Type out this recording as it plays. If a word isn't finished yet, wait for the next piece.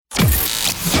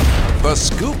The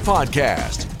Scoop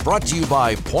Podcast, brought to you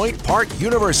by Point Park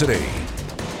University.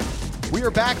 We are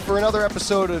back for another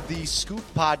episode of the Scoop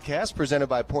Podcast presented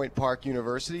by Point Park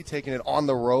University, taking it on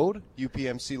the road,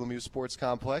 UPMC Lemieux Sports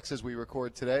Complex, as we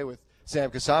record today with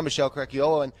Sam Kasan, Michelle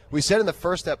Crechiolo. And we said in the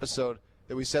first episode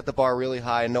that we set the bar really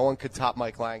high and no one could top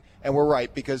Mike Lang. And we're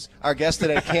right, because our guest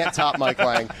today can't top Mike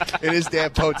Lang. It is Dan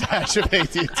Potash of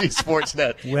AT&T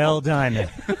Sportsnet. Well done.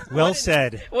 Well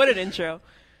said. What an intro.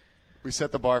 We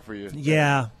set the bar for you.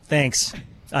 Yeah, thanks.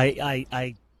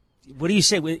 I what do you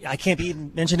say? I can't be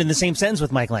mentioned in the same sentence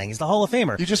with Mike Lang. He's the Hall of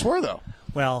Famer. You just were, though.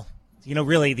 Well,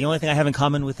 really, the only thing I have in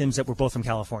common with him is that we're both from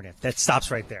California. That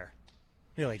stops right there.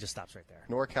 Really, just stops right there.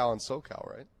 NorCal and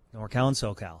SoCal, right? NorCal and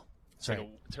SoCal. It's like a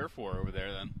turf war over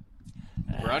there, then.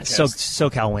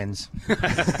 SoCal wins.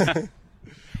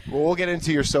 Well, we'll get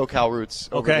into your SoCal roots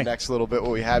over the next little bit while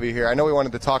we have you here. I know we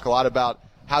wanted to talk a lot about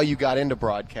how you got into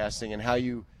broadcasting and how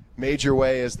you made your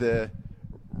way as the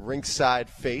rinkside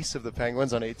face of the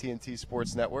Penguins on AT&T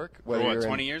Sports Network. For what,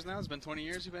 20 years now? It's been 20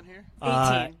 years you've been here?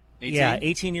 18. 18? Yeah,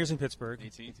 18 years in Pittsburgh.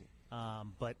 18.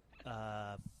 But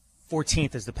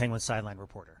 14th as the Penguins sideline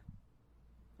reporter.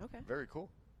 Okay. Very cool.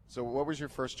 So what was your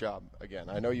first job again?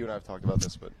 I know you and I have talked about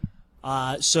this,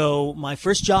 but... So my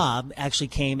first job actually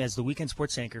came as the weekend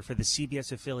sports anchor for the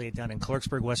CBS affiliate down in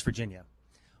Clarksburg, West Virginia,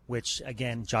 which,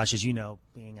 again, Josh, as you know,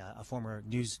 being a former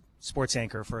news sports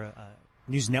anchor for a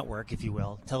news network, if you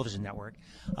will, television network,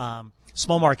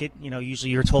 small market,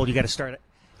 usually you're told you got to start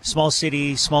small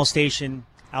city, small station,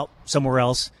 out somewhere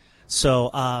else. So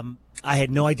I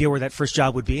had no idea where that first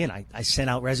job would be, and I sent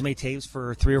out resume tapes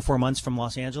for 3 or 4 months from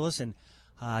Los Angeles, and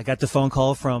I got the phone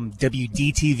call from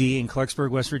WDTV in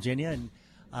Clarksburg, West Virginia,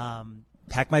 and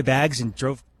packed my bags and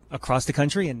drove across the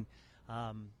country. And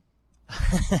from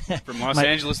Los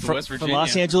Angeles to West Virginia. From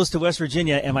Los Angeles to West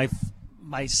Virginia, and my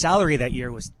salary that year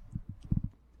was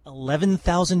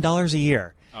 $11,000 a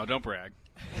year. Oh, don't brag.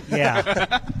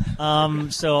 Yeah.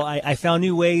 So I found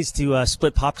new ways to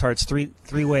split Pop-Tarts three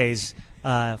ways for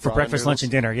ramen breakfast, noodles? lunch,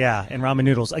 and dinner. Yeah, and ramen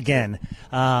noodles again.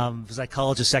 It was like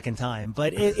college a second time.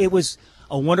 But it was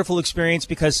a wonderful experience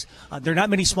because there are not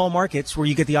many small markets where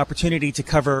you get the opportunity to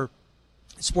cover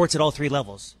sports at all 3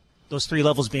 levels. Those 3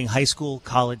 levels being high school,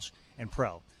 college, and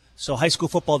pro. So high school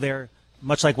football there,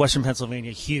 much like Western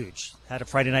Pennsylvania, huge. Had a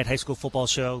Friday night high school football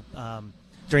show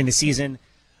during the season.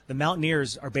 The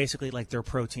Mountaineers are basically like their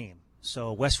pro team.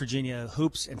 So West Virginia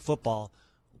hoops and football,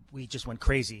 we just went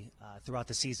crazy throughout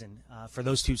the season for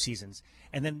those 2 seasons.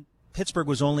 And then Pittsburgh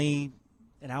was only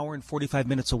an hour and 45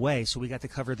 minutes away, so we got to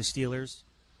cover the Steelers,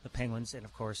 the Penguins, and,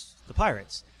 of course, the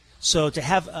Pirates. So to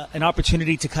have an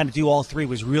opportunity to kind of do all 3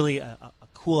 was really a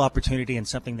cool opportunity and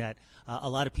something that a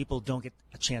lot of people don't get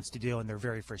a chance to do in their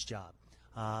very first job.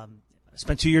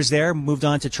 Spent 2 years there, moved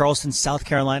on to Charleston, South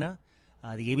Carolina,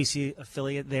 the ABC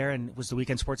affiliate there, and was the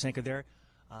weekend sports anchor there.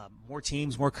 More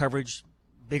teams, more coverage,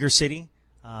 bigger city,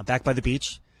 back by the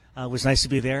beach. It was nice to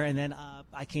be there. And then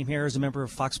I came here as a member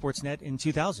of Fox Sports Net in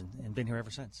 2000 and been here ever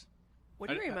since. What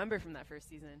do you remember from that first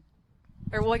season?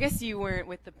 Or, well, I guess you weren't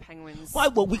with the Penguins.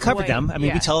 Well, we covered them. I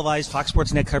mean, we televised, Fox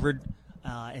Sports Net covered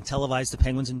and televised the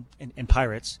Penguins and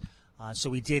Pirates. So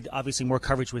we did, obviously, more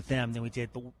coverage with them than we did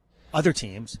other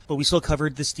teams. But we still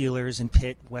covered the Steelers and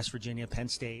Pitt, West Virginia, Penn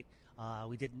State.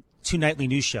 We did 2 nightly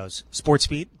news shows, Sports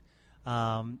Beat,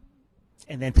 and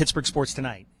then Pittsburgh Sports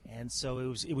Tonight. And so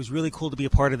it was really cool to be a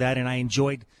part of that, and I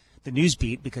enjoyed the news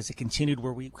beat because it continued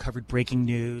where we covered breaking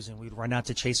news, and we'd run out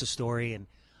to chase a story, and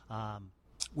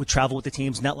would travel with the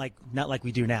teams, not like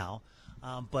we do now.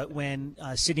 But when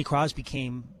Sidney Crosby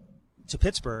came to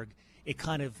Pittsburgh, it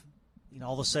kind of,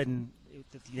 all of a sudden,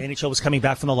 the NHL was coming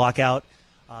back from the lockout.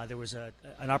 There was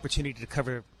an opportunity to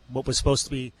cover what was supposed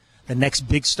to be the next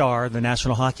big star of the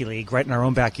National Hockey League right in our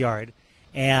own backyard.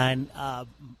 And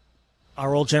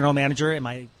our old general manager and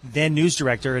my then news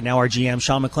director and now our GM,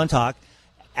 Sean McClintock,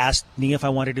 asked me if I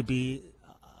wanted to be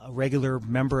a regular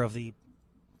member of the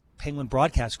Penguin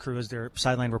broadcast crew as their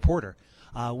sideline reporter.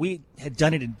 We had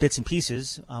done it in bits and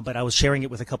pieces, but I was sharing it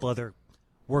with a couple other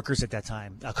workers at that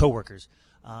time, co-workers.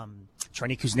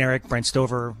 Charny Kuznarek, Brent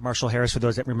Stover, Marshall Harris, for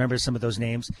those that remember some of those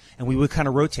names. And we would kind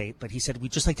of rotate, but he said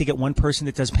we'd just like to get one person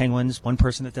that does Penguins, one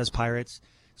person that does Pirates,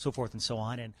 so forth and so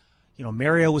on. And,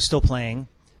 Mario was still playing.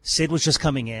 Sid was just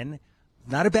coming in.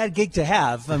 Not a bad gig to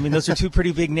have. I mean, those are 2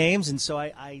 pretty big names. And so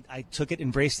I took it,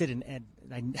 embraced it, and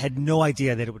I had no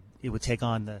idea that it would take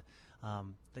on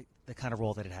the kind of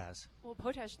role that it has. Well,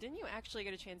 Potash, didn't you actually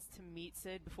get a chance to meet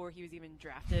Sid before he was even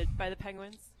drafted by the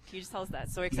Penguins? Can you just tell us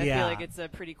that story? Because I feel like it's a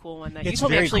pretty cool one that you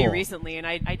told me actually recently, and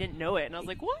I didn't know it. And I was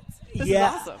like, what? This is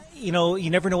awesome. You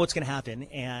never know what's going to happen.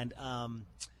 And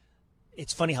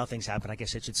it's funny how things happen, I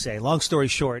guess I should say. Long story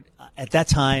short, at that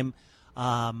time,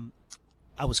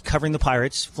 I was covering the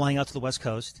Pirates, flying out to the West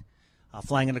Coast,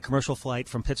 flying on a commercial flight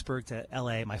from Pittsburgh to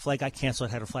L.A. My flight got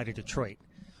canceled. I had to fly to Detroit.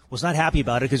 Was not happy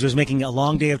about it because it was making a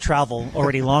long day of travel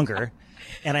already longer.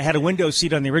 And I had a window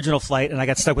seat on the original flight, and I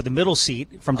got stuck with the middle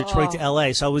seat from Detroit to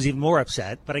L.A., so I was even more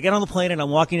upset. But I get on the plane, and I'm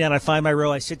walking down. I find my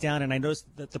row. I sit down, and I notice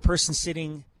that the person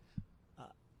sitting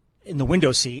in the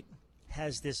window seat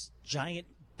has this giant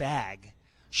bag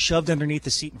shoved underneath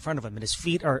the seat in front of him, and his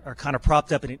feet are kind of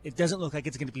propped up, and it doesn't look like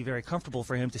it's going to be very comfortable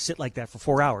for him to sit like that for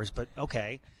 4 hours, but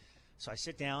okay. So I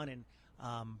sit down, and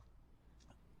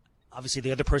obviously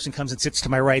the other person comes and sits to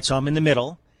my right, so I'm in the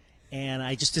middle, and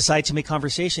I just decide to make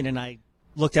conversation, and I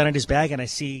look down at his bag, and I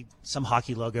see some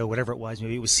hockey logo, whatever it was,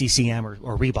 maybe it was CCM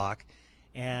or Reebok,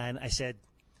 and I said,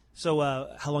 so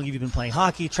how long have you been playing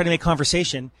hockey? Trying to make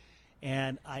conversation,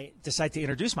 and I decide to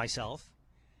introduce myself,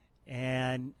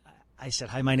 and I said,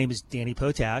 hi, my name is Danny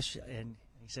Potash, and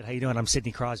he said, how you doing? I'm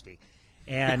Sidney Crosby.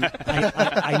 And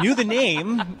I knew the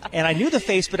name, and I knew the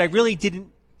face, but I really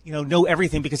didn't know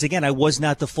everything because, again, I was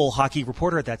not the full hockey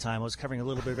reporter at that time. I was covering a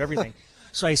little bit of everything.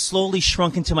 So I slowly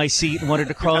shrunk into my seat and wanted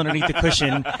to crawl underneath the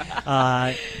cushion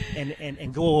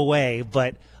and go away.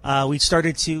 But we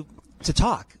started to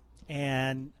talk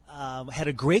and had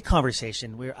a great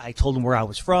conversation where I told him where I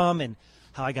was from and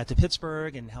how I got to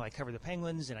Pittsburgh and how I covered the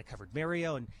Penguins and I covered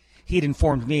Mario. And he had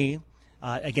informed me,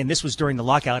 again, this was during the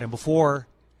lockout and before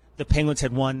the Penguins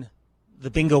had won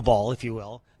the bingo ball, if you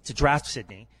will, to draft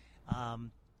Sidney.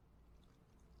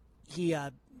 He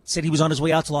said he was on his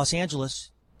way out to Los Angeles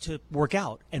to work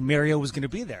out, and Mario was going to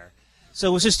be there. So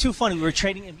it was just too funny. We were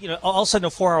training, and all of a sudden a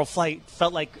 4-hour flight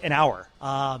felt like an hour.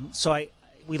 So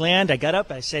we land. I got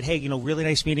up. I said, hey, really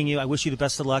nice meeting you. I wish you the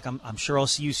best of luck. I'm sure I'll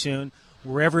see you soon,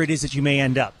 wherever it is that you may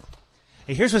end up.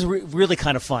 Hey, here's what's really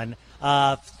kind of fun.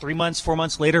 3 months, 4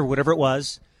 months later, whatever it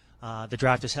was, the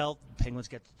draft is held. The Penguins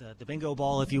get the bingo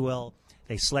ball, if you will.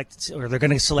 They're going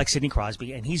to select Sidney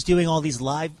Crosby, and he's doing all these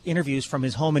live interviews from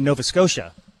his home in Nova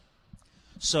Scotia.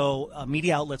 So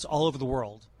media outlets all over the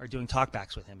world are doing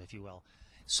talkbacks with him, if you will.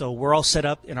 So we're all set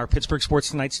up in our Pittsburgh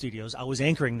Sports Tonight studios. I was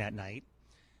anchoring that night.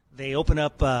 They open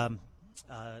up the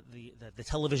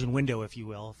television window, if you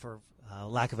will, for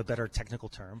lack of a better technical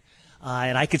term.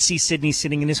 And I could see Sidney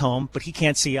sitting in his home, but he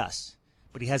can't see us.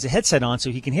 But he has a headset on so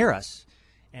he can hear us.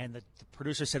 And the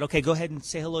producer said, okay, go ahead and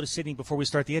say hello to Sidney before we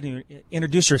start the interview.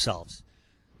 Introduce yourselves.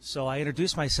 So I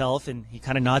introduced myself, and he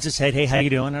kind of nods his head. Hey, how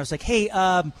you doing? And I was like, hey,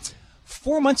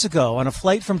 4 months ago on a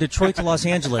flight from Detroit to Los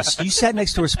Angeles, you sat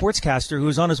next to a sportscaster who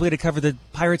was on his way to cover the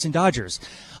Pirates and Dodgers.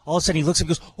 All of a sudden he looks up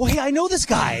and goes, oh, hey, I know this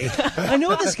guy. I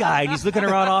know this guy. And he's looking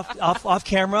around off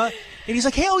camera. And he's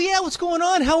like, hey, oh, yeah, what's going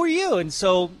on? How are you? And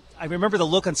so I remember the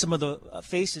look on some of the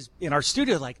faces in our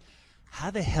studio like,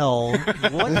 how the hell,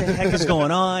 what the heck is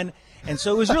going on? And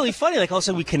so it was really funny. Like all of a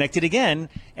sudden we connected again.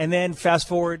 And then fast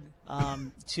forward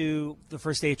to the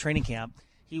first day of training camp.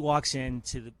 He walks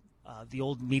into the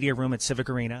old media room at Civic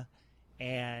Arena,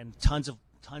 and tons of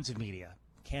media,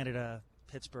 Canada,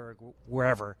 Pittsburgh,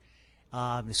 wherever.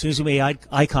 As soon as we made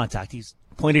eye contact, he's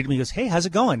pointed at me and goes, hey, how's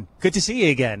it going? Good to see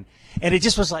you again. And it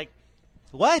just was like,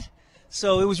 what?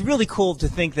 So it was really cool to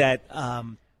think that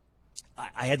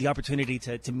I had the opportunity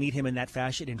to meet him in that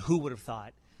fashion, and who would have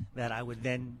thought that I would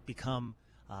then become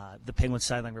the Penguins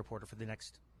sideline reporter for the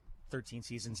next 13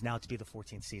 seasons, now to be the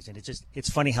 14th season. It's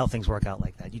funny how things work out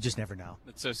like that. You just never know.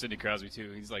 That's so Sidney Crosby,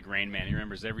 too. He's like Rain Man. He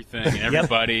remembers everything and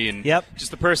everybody. And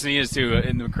just the person he is, too.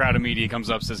 In the crowd of media, comes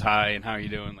up, says hi, and how are you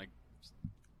doing? Like,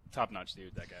 top-notch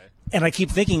dude, that guy. And I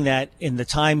keep thinking that in the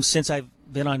time since I've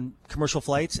been on commercial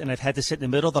flights and I've had to sit in the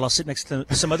middle, that I'll sit next to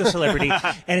some other celebrity,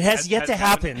 and it has yet to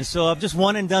happen. So I'm just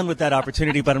one and done with that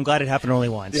opportunity, but I'm glad it happened only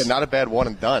once. Yeah, not a bad one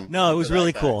and done. No, it was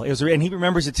really cool. And he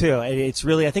remembers it, too. It's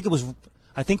really, I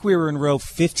think we were in row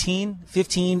 15,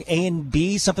 A and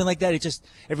B, something like that. It just,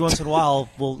 every once in a while,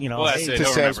 well, that's it. To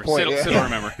Sam's point, Sid will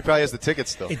remember. He probably has the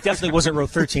tickets still. It definitely wasn't row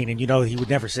 13, and he would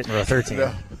never sit in row 13.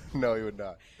 No, he would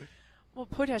not. Well,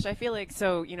 Potash, I feel like,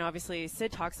 obviously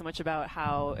Sid talks so much about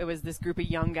how it was this group of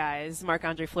young guys.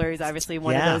 Marc-Andre Fleury is obviously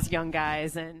one of those young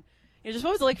guys. And just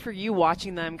what was it like for you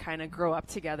watching them kind of grow up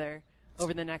together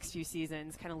over the next few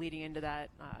seasons, kind of leading into that,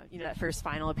 that first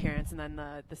final appearance and then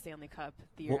the Stanley Cup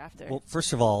the year after? Well,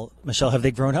 first of all, Michelle, have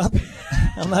they grown up?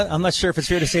 I'm not sure if it's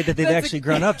fair to say that they've actually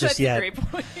grown up just yet. That's a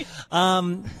great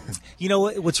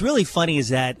point. What's really funny is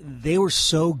that they were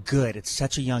so good at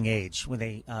such a young age when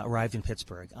they arrived in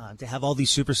Pittsburgh. To have all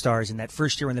these superstars in that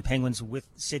first year when the Penguins with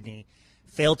Sidney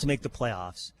failed to make the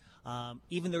playoffs.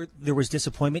 Even though there was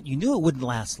disappointment, you knew it wouldn't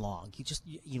last long.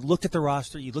 You looked at the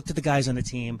roster, you looked at the guys on the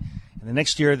team, and the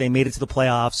next year they made it to the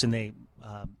playoffs and they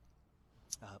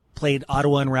played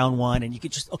Ottawa in round one, and you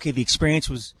could just, the experience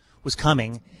was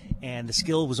coming, and the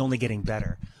skill was only getting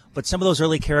better. But some of those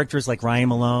early characters like Ryan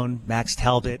Malone, Max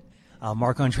Talbot,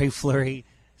 Marc-Andre Fleury,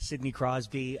 Sidney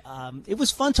Crosby, it was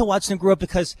fun to watch them grow up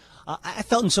because I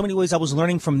felt in so many ways I was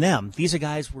learning from them. These are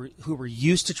guys who were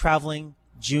used to traveling,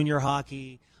 junior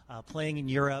hockey, playing in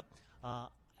Europe,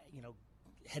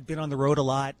 had been on the road a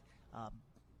lot,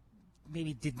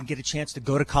 maybe didn't get a chance to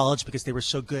go to college because they were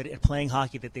so good at playing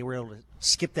hockey that they were able to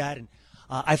skip that. And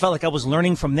I felt like I was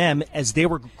learning from them as they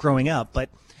were growing up. But,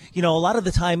 a lot of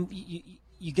the time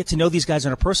you get to know these guys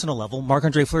on a personal level.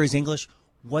 Marc-Andre Fleury's English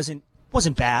wasn't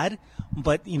bad,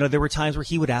 but, there were times where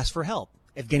he would ask for help.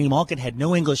 Evgeny Malkin had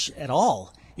no English at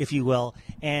all, if you will,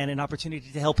 and an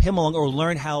opportunity to help him along or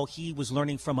learn how he was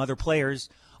learning from other players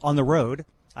on the road.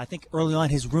 I think early on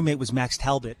his roommate was Max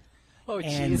Talbot.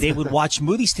 And they would watch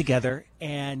movies together,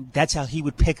 and that's how he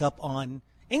would pick up on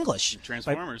English.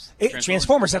 Transformers.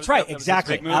 Transformers, that's right.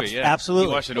 Exactly. Big movie, yeah. Absolutely.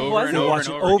 You watch it over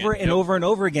and over and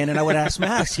over again. And I would ask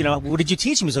Max, what did you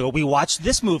teach him? He's like, we watched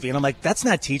this movie. And I'm like, that's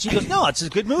not teaching. He goes, no, it's a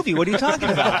good movie. What are you talking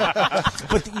about?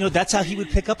 But, that's how he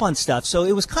would pick up on stuff. So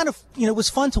it was kind of, it was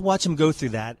fun to watch him go through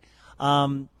that.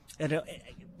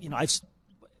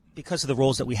 Because of the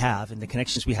roles that we have and the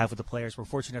connections we have with the players, we're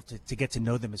fortunate enough to get to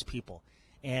know them as people.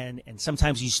 And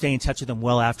sometimes you stay in touch with them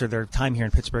well after their time here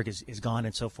in Pittsburgh is gone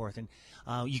and so forth. And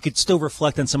you could still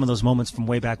reflect on some of those moments from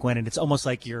way back when, and it's almost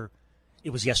like it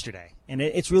was yesterday. And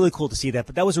it's really cool to see that.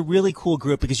 But that was a really cool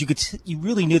group because you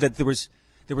really knew that there was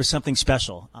something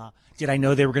special. Did I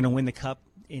know they were going to win the Cup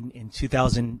in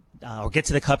 2000 or get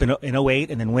to the Cup in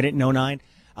 08 and then win it in 09?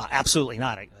 Absolutely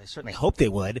not. I certainly hope they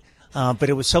would. But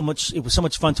it was so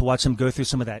much fun to watch them go through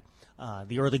some of that.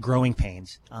 The early growing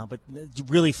pains, but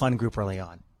really fun group early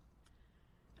on.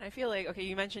 I feel like,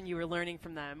 you mentioned you were learning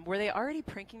from them. Were they already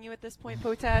pranking you at this point,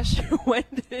 Potash?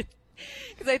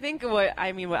 Because I think what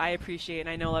I appreciate, and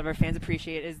I know a lot of our fans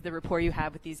appreciate, is the rapport you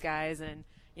have with these guys and,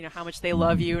 how much they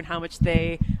love you and how much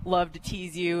they love to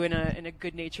tease you in a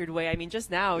good-natured way. I mean,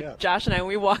 just now, Josh and I, when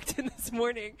we walked in this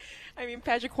morning,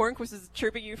 Patrick Hornquist was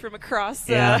chirping you from across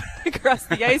across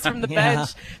the ice from the bench,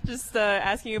 just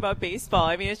asking you about baseball.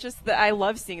 It's just that I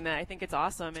love seeing that. I think it's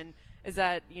awesome. And is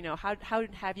that, how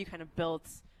have you kind of built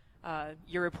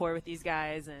your rapport with these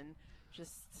guys and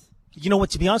just... You know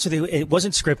what, to be honest with you, it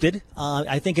wasn't scripted.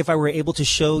 I think if I were able to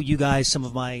show you guys some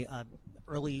of my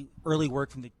early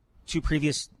work from the two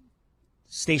previous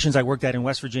stations I worked at in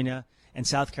West Virginia and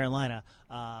South Carolina,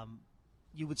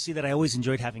 you would see that I always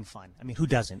enjoyed having fun. Who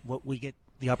doesn't? What we get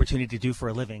the opportunity to do for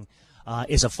a living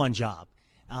is a fun job.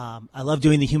 I love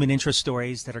doing the human interest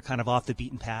stories that are kind of off the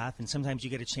beaten path, and sometimes you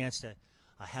get a chance to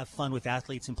have fun with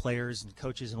athletes and players and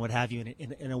coaches and what have you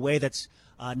in a way that's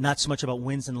not so much about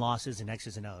wins and losses and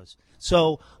X's and O's.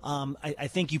 So I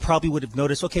think you probably would have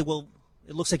noticed, it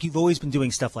looks like you've always been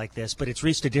doing stuff like this, but it's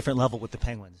reached a different level with the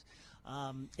Penguins.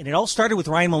 And it all started with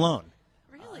Ryan Malone.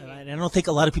 Really? And I don't think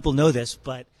a lot of people know this,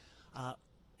 but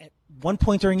at one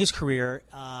point during his career,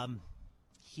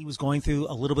 he was going through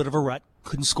a little bit of a rut,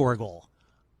 couldn't score a goal.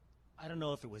 I don't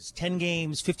know if it was 10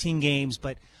 games, 15 games,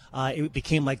 but it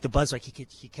became like the buzz. Like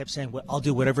he kept saying, I'll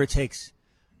do whatever it takes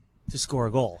to score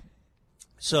a goal.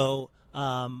 So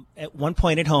at one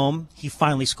point at home, he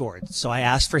finally scored. So I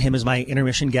asked for him as my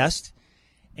intermission guest,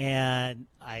 and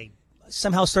I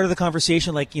somehow started the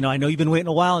conversation like, I know you've been waiting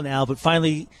a while now, but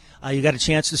finally you got a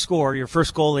chance to score your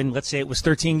first goal in, let's say it was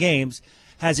 13 games.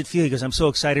 How's it feel? He goes, I'm so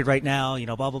excited right now,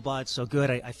 blah, blah, blah. It's so good.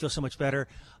 I feel so much better.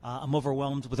 I'm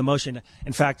overwhelmed with emotion.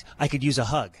 In fact, I could use a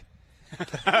hug.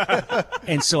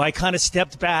 And so I kind of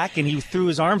stepped back, and he threw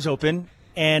his arms open,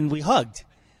 and we hugged.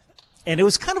 And it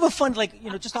was kind of a fun,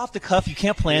 just off the cuff. You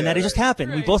can't plan that. It just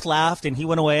happened. Right. We both laughed, and he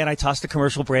went away, and I tossed a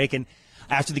commercial break. And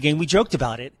after the game, we joked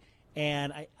about it.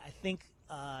 And I think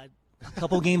a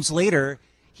couple games later,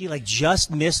 he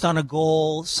just missed on a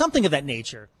goal, something of that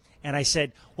nature. And I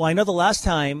said, well, I know the last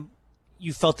time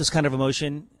you felt this kind of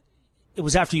emotion, it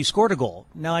was after you scored a goal.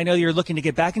 Now I know you're looking to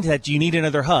get back into that. Do you need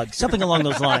another hug? Something along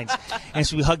those lines. And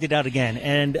so we hugged it out again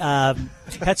and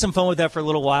had some fun with that for a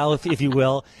little while, if you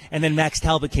will. And then Max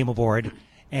Talbot came aboard.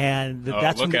 And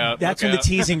that's when the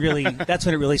teasing that's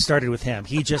when it really started with him.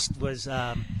 He just was,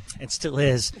 and still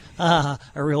is, a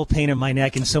real pain in my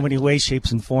neck in so many ways,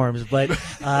 shapes, and forms. But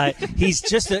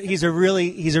he's a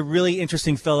really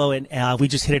interesting fellow, and we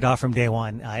just hit it off from day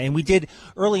one. And we did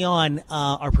early on.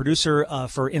 Our producer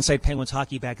for Inside Penguins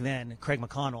Hockey back then, Craig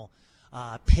McConnell,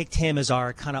 picked him as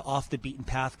our kind of off the beaten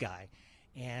path guy.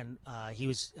 And he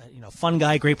was, fun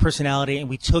guy, great personality, and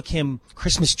we took him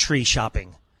Christmas tree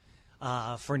shopping.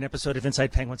 For an episode of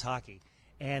Inside Penguins Hockey.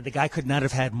 And the guy could not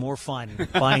have had more fun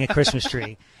buying a Christmas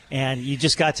tree. And you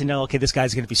just got to know, okay, this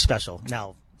guy's going to be special.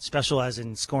 Now, special as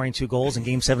in scoring 2 goals in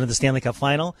Game 7 of the Stanley Cup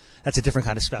Final, that's a different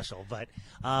kind of special. But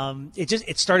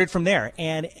it started from there.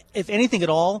 And if anything at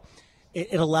all,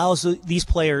 it allows these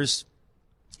players,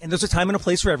 and there's a time and a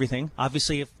place for everything.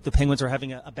 Obviously, if the Penguins are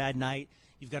having a bad night,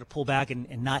 you've got to pull back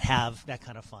and not have that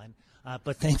kind of fun.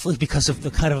 But thankfully, because of the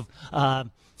kind of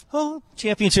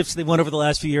championships they won over the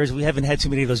last few years, we haven't had too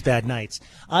many of those bad nights.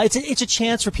 It's a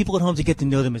chance for people at home to get to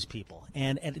know them as people.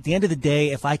 And at the end of the day,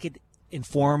 if I could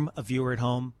inform a viewer at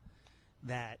home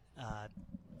that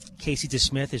Casey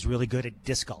DeSmith is really good at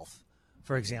disc golf,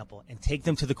 for example, and take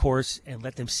them to the course and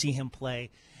let them see him play,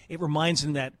 it reminds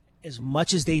them that as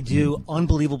much as they do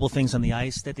unbelievable things on the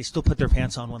ice, that they still put their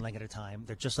pants on one leg at a time.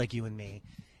 They're just like you and me,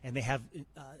 and they have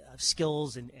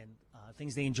skills and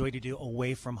things they enjoy to do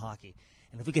away from hockey.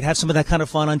 And if we could have some of that kind of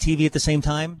fun on TV at the same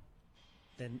time,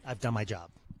 then I've done my job.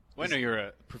 Well, I know you're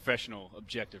a professional,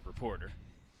 objective reporter.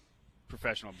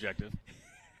 Professional, objective.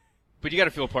 But you got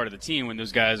to feel part of the team when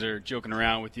those guys are joking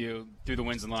around with you through the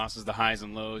wins and losses, the highs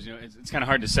and lows. You know, it's kind of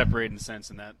hard to separate in a sense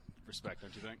in that respect,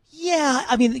 don't you think? Yeah,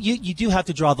 I mean, you do have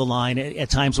to draw the line at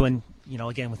times when,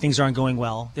 again, when things aren't going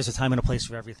well. There's a time and a place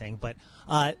for everything. But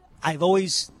I've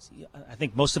always, I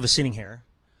think most of us sitting here,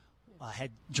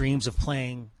 had dreams of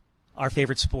playing our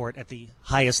favorite sport at the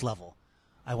highest level.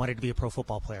 I wanted to be a pro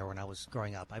football player when I was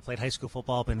growing up. I played high school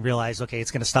football and realized, okay,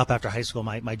 it's going to stop after high school.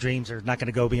 My dreams are not going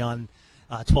to go beyond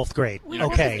 12th grade.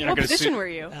 Okay. What position were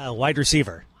you? Wide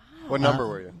receiver. What number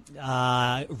were you?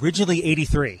 Originally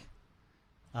 83.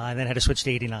 And then had to switch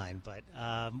to 89. But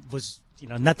was,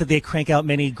 not that they crank out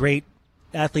many great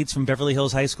athletes from Beverly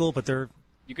Hills High School, but they're.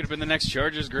 You could have been the next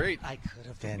Chargers great. I could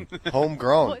have been.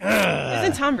 Homegrown. Well,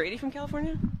 isn't Tom Brady from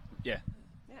California? Yeah.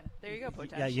 There you go,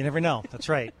 Potash. Yeah, you never know. That's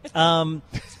right.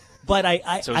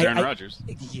 But so Aaron Rodgers.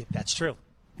 Yeah, that's true.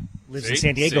 Lives in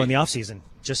San Diego in the off season.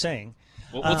 Just saying.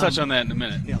 We'll touch on that in a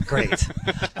minute. Great.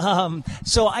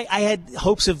 So I had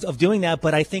hopes of doing that,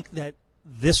 but I think that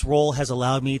this role has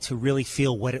allowed me to really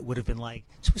feel what it would have been like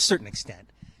to a certain extent.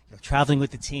 Traveling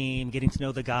with the team, getting to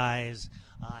know the guys,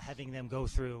 having them go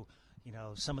through,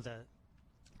 some of the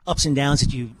ups and downs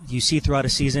that you see throughout a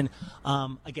season.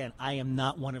 Again, I am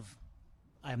not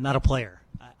a player.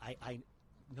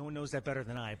 No one knows that better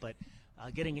than I, but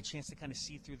getting a chance to kind of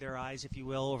see through their eyes, if you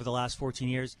will, over the last 14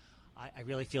 years, I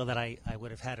really feel that I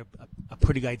would have had a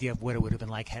pretty good idea of what it would have been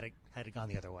like had it gone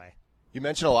the other way. You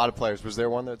mentioned a lot of players. Was there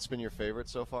one that's been your favorite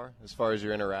so far, as far as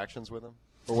your interactions with them?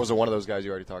 Or was it one of those guys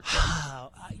you already talked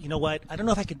about? You know what? I don't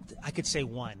know if I could say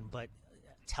one, but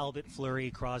Talbot,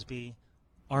 Fleury, Crosby,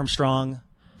 Armstrong,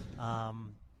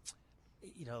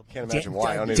 Can't imagine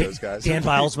why any of those guys. Dan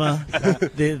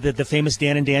Bilesma, the famous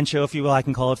Dan and Dan show, if you will. I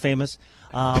can call it famous.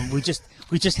 We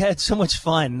just had so much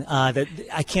fun that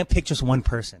I can't pick just one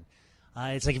person.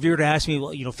 It's like if you were to ask me,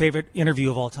 well, favorite interview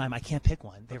of all time, I can't pick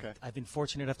one. Okay. I've been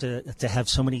fortunate enough to have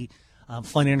so many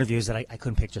fun interviews that I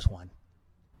couldn't pick just one.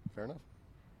 Fair enough.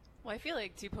 Well, I feel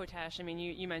like, too, Potash, I mean,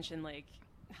 you mentioned,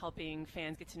 helping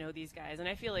fans get to know these guys. And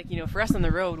I feel like, for us on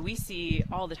the road, we see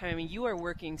all the time. I mean, you are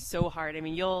working so hard. I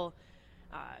mean, a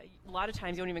lot of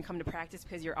times you don't even come to practice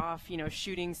because you're off,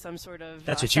 shooting some sort of.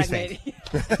 That's what you think.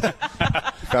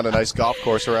 Found a nice golf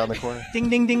course around the corner. Ding,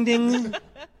 ding, ding, ding.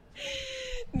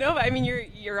 No, but I mean,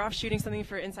 you're off shooting something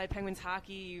for Inside Penguins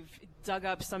Hockey. You've dug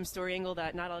up some story angle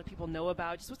that not a lot of people know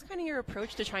about. Just what's kind of your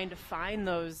approach to trying to find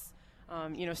those,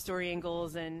 story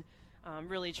angles and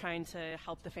really trying to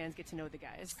help the fans get to know the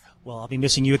guys? Well, I'll be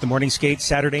missing you at the morning skate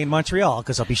Saturday in Montreal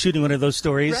because I'll be shooting one of those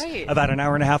stories about an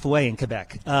hour and a half away in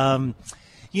Quebec.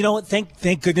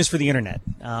 Thank goodness for the internet.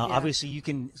 Obviously, you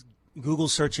can Google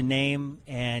search a name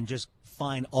and just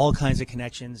find all kinds of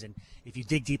connections. And if you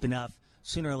dig deep enough,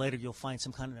 sooner or later you'll find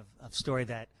some kind of story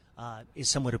that is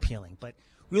somewhat appealing. But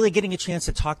really getting a chance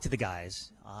to talk to the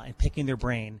guys and picking their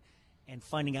brain and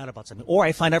finding out about something. Or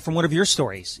I find out from one of your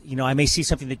stories. I may see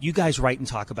something that you guys write and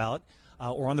talk about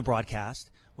or on the broadcast,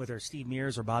 whether Steve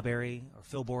Mears or Bob Airy or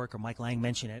Phil Bork or Mike Lang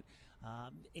mention it.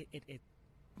 It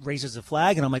raises a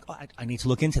flag, and I'm like, I need to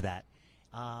look into that.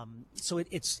 So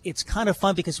it's kind of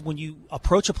fun because when you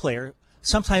approach a player,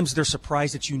 sometimes they're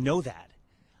surprised that you know that.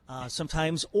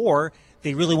 Sometimes, or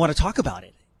they really want to talk about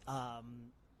it.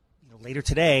 Later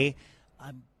today,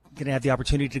 I'm going to have the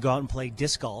opportunity to go out and play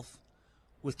disc golf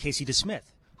with Casey DeSmith,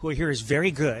 who I hear is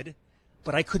very good,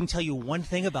 but I couldn't tell you one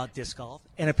thing about disc golf.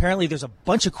 And apparently there's a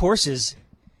bunch of courses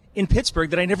in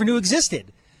Pittsburgh that I never knew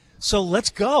existed. So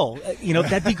let's go.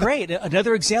 That'd be great.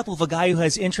 Another example of a guy who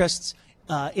has interests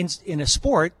in a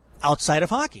sport outside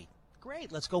of hockey.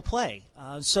 Great, let's go play.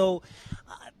 I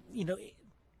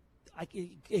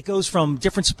it goes from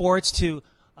different sports to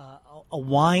a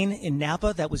wine in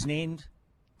Napa that was named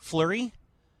Fleury,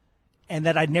 and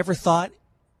that I'd never thought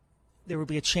there would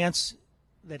be a chance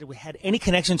that it had any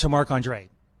connection to Marc-Andre,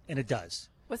 and it does.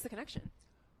 What's the connection?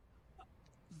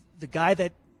 The guy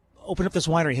that opened up this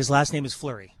winery, his last name is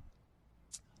Fleury.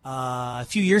 A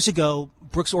few years ago,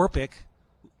 Brooks Orpik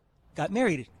got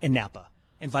married in Napa,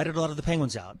 invited a lot of the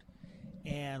Penguins out.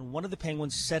 And one of the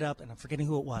Penguins set up, and I'm forgetting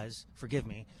who it was, forgive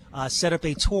me, set up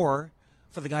a tour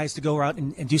for the guys to go out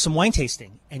and do some wine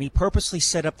tasting. And he purposely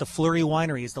set up the Fleury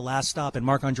Winery as the last stop, and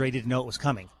Marc-Andre didn't know it was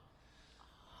coming.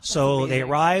 So they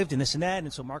arrived and this and that,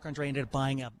 and so Marc-Andre ended up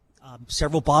buying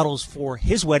several bottles for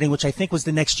his wedding, which I think was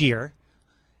the next year.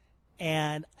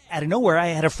 And out of nowhere, I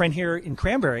had a friend here in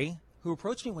Cranberry who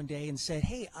approached me one day and said,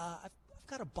 hey, I've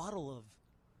got a bottle of,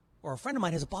 or a friend of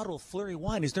mine has a bottle of Fleury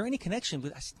wine. Is there any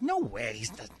connection? I said, no way.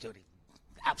 He's not doing it.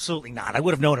 Absolutely not. I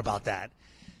would have known about that.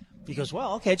 He goes,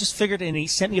 well, okay, I just figured, and he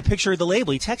sent me a picture of the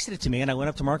label. He texted it to me, and I went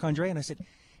up to Marc-Andre, and I said,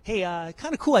 hey,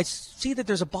 kind of cool. I see that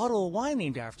there's a bottle of wine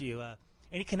named after you.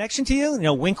 Any connection to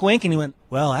you? Wink, wink. And he went,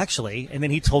 well, actually. And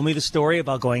then he told me the story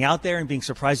about going out there and being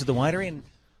surprised at the winery. And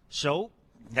so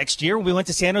next year we went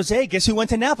to San Jose. Guess who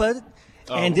went to Napa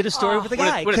and did a story with the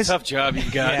guy? What a tough job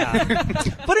you got. Yeah.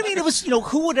 But I mean, it was,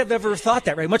 who would have ever thought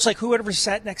that, right? Much like who would have ever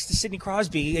sat next to Sidney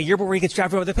Crosby a year before he gets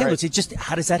drafted over the Penguins. Right. It just,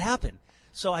 how does that happen?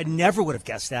 So I never would have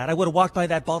guessed that. I would have walked by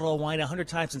that bottle of wine 100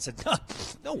 times and said,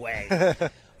 no way.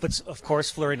 But of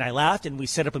course, Fleury and I laughed, and we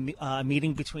set up a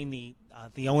meeting between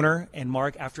the owner and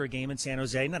Mark after a game in San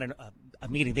Jose. Not a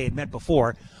meeting, they had met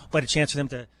before, but a chance for them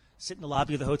to sit in the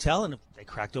lobby of the hotel, and they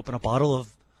cracked open a bottle of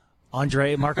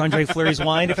Marc-Andre Fleury's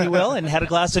wine, if you will, and had a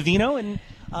glass of vino, and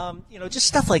just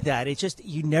stuff like that. It just,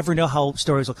 you never know how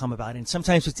stories will come about, and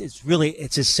sometimes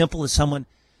it's as simple as someone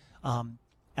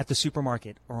at the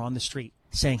supermarket or on the street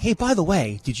saying, hey, by the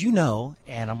way, did you know?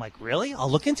 And I'm like, really? I'll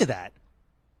look into that.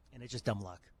 And it's just dumb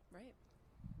luck.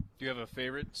 Do you have a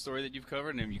favorite story that you've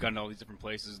covered? And you've gone to all these different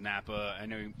places, Napa. I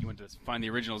know you went to find the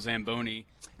original Zamboni.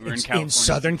 We were in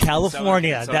Southern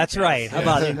California. That's right. How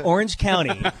about in Orange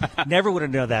County? Never would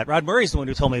have known that. Rod Murray's the one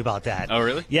who told me about that. Oh,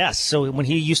 really? Yes. So when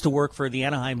he used to work for the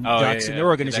Anaheim Ducks and their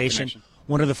organization,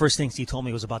 one of the first things he told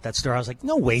me was about that story. I was like,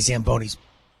 no way Zamboni's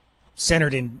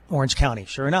centered in Orange County.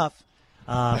 Sure enough.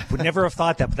 Would never have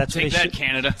thought that, but that's what Take that,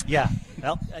 Canada. Yeah.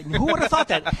 Well, who would have thought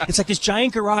that? It's like this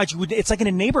giant garage. It's like in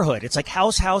a neighborhood. It's like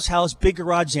house, big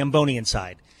garage, Zamboni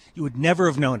inside. You would never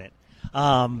have known it.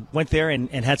 Went there and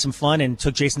had some fun and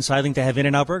took Jason Seidling to have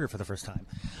In-N-Out Burger for the first time.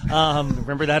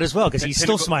 Remember that as well because he's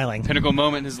still smiling. Pinnacle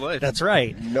moment in his life. That's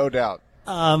right. No doubt.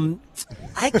 I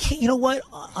can't. You know what?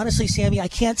 Honestly, Sammy, I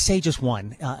can't say just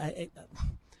one.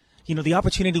 The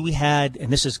opportunity we had,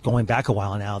 and this is going back a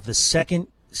while now.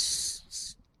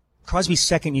 Crosby's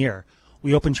second year,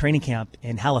 we opened training camp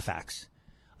in Halifax.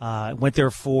 Went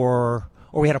there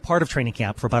we had a part of training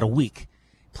camp for about a week.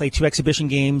 Played 2 exhibition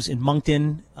games in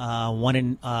Moncton, one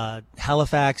in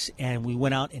Halifax, and we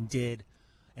went out and did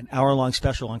an hour-long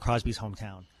special on Crosby's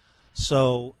hometown.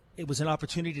 So it was an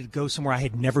opportunity to go somewhere I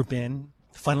had never been,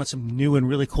 find out some new and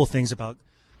really cool things about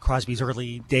Crosby's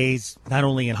early days, not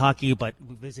only in hockey, but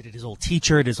we visited his old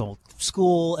teacher at his old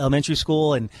school, elementary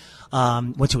school, and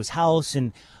went to his house,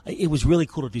 and it was really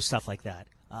cool to do stuff like that.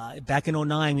 Back in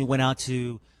 2009, we went out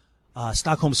to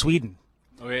Stockholm, Sweden.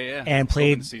 Oh, yeah. And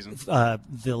played the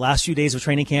last few days of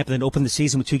training camp, and then opened the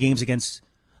season with 2 games against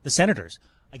the Senators.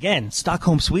 Again,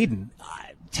 Stockholm, Sweden,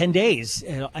 10 days,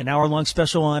 an hour-long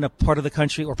special on a part of the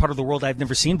country or part of the world I've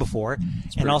never seen before,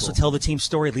 and also tell the team's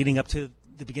story leading up to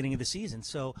the beginning of the season.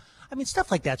 So, I mean,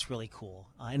 stuff like that's really cool,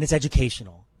 and it's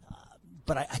educational.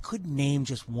 But I couldn't name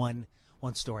just one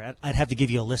story. I'd have to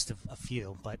give you a list of a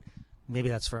few, but maybe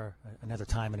that's for another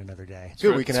time and another day.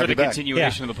 Good, we can have you back.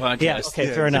 Continuation of the podcast. Yeah, okay,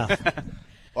 fair enough.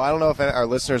 Well, I don't know if our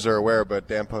listeners are aware, but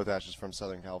Dan Potash is from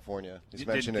Southern California. He's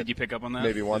mentioned did you pick up on that?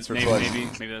 Maybe once or twice.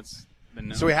 Maybe that's been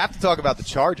known. So we have to talk about the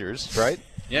Chargers, right?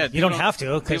 Yeah, you don't have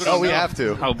to. We have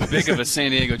to. How big of a San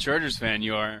Diego Chargers fan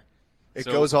you are. It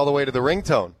goes all the way to the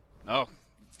ringtone. Oh,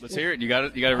 let's hear it. You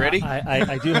got it ready?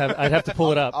 I do have. I'd have to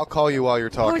pull it up. I'll call you while you're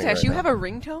talking. Potash, you have a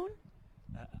ringtone?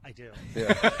 I do.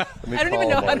 Yeah. I don't even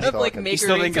know how to make a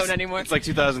ringtone anymore. It's like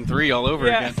 2003 all over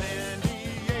again.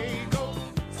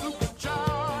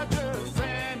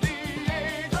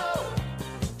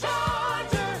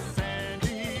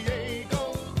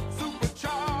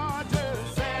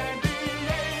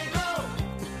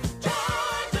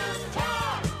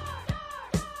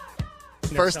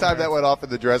 First time that went off in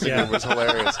the dressing room was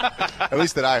hilarious. At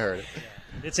least that I heard it.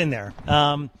 It's in there.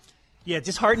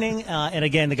 Disheartening. And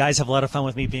again, the guys have a lot of fun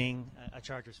with me being a a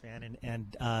Chargers fan,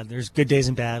 and there's good days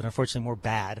and bad, and unfortunately more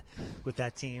bad with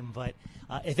that team. But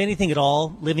if anything at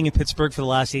all, living in Pittsburgh for the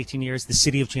last 18 years, the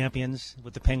city of champions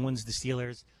with the Penguins, the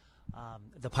Steelers,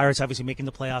 the Pirates obviously making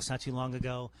the playoffs not too long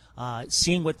ago,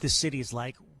 seeing what this city is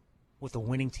like with a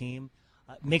winning team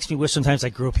makes me wish sometimes I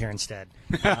grew up here instead.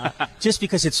 Just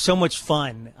because it's so much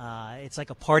fun. It's like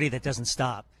a party that doesn't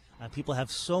stop. People have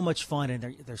so much fun,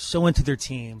 and they're so into their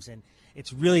teams, and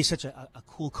it's really such a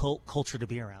cool culture to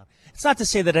be around. It's not to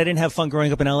say that I didn't have fun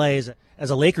growing up in L.A. as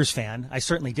a Lakers fan. I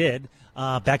certainly did.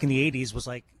 Back in the 80s was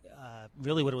like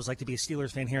really what it was like to be a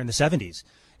Steelers fan here in the 70s.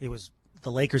 It was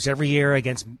the Lakers every year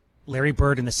against Larry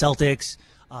Bird and the Celtics.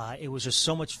 It was just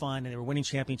so much fun, and they were winning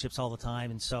championships all the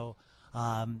time. And so,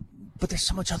 but there's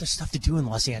so much other stuff to do in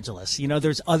Los Angeles. You know,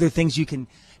 there's other things you can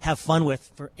have fun with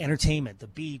for entertainment, the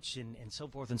beach and so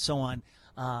forth and so on.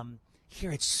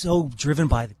 Here it's so driven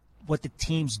by what the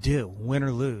teams do, win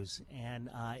or lose. And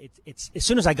it's as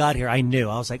soon as I got here, I knew.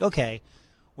 I was like, okay,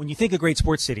 when you think of great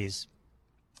sports cities,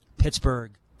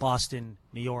 Pittsburgh, Boston,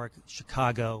 New York,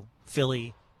 Chicago,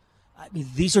 Philly, I mean,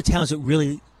 these are towns that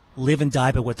really live and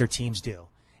die by what their teams do.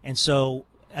 And so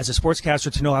as a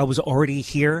sportscaster, to know I was already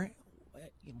here,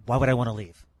 why would I want to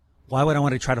leave? Why would I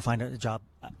want to try to find a job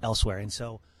elsewhere? And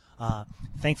so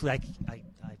thankfully I've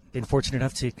been fortunate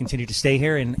enough to continue to stay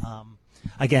here. And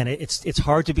again, it's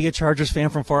hard to be a Chargers fan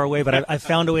from far away, but I've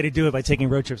found a way to do it by taking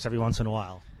road trips every once in a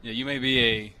while. Yeah, you may be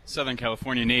a Southern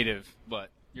California native, but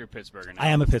you're a Pittsburgher now. I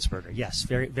am a Pittsburgher, yes.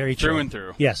 Very, very true. Through and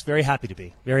through. Yes, very happy to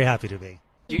be. Very happy to be.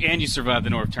 And you survived the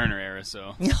Norv Turner era,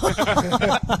 so.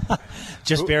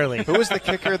 Just barely. Who was the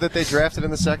kicker that they drafted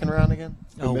in the second round again?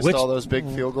 Who missed all those big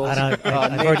field goals? Nate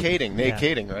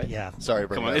Kading, right? Yeah. Sorry to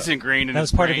bring Come on, that it's up. ingrained in That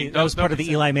his was part brain. of the, that was part of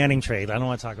the Eli Manning trade. I don't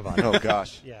want to talk about it. Oh,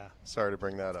 gosh. Yeah. Sorry to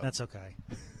bring that up. That's okay.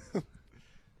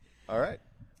 All right.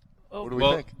 Oh, What do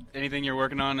we think? Anything you're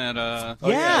working on at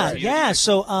Yeah.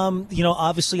 So,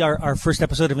 obviously our first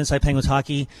episode of Inside Penguins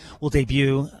Hockey will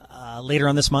debut later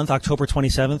on this month, October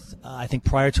 27th, I think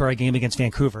prior to our game against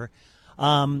Vancouver.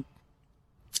 I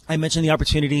mentioned the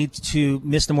opportunity to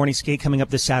miss the morning skate coming up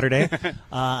this Saturday.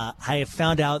 I have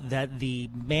found out that the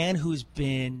man who's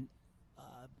been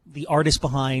the artist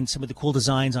behind some of the cool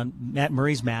designs on Matt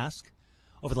Murray's mask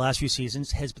over the last few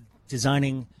seasons has been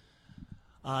designing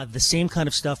the same kind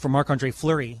of stuff for Marc-Andre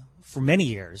Fleury for many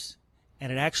years.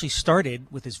 And it actually started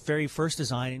with his very first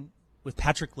design with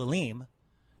Patrick Lalime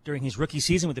during his rookie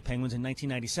season with the Penguins in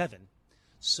 1997.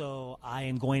 So I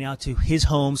am going out to his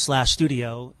home /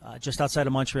 studio just outside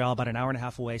of Montreal, about an hour and a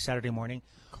half away, Saturday morning.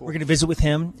 Cool. We're going to visit with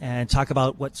him and talk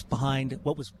about what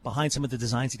was behind some of the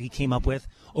designs that he came up with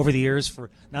over the years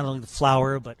for not only the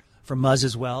Flower, but for Muzz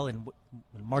as well. And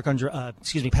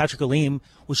Patrick Lalime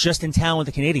was just in town with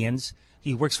the Canadians.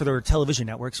 He works for their television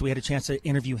network, so we had a chance to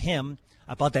interview him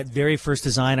about that very first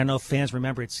design. I don't know if fans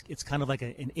remember, it's kind of like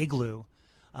an igloo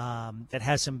that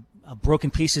has some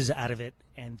broken pieces out of it,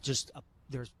 and just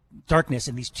there's darkness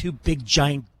and these two big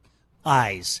giant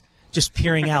eyes just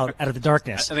peering out of the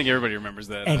darkness. I think everybody remembers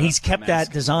that. And he's kept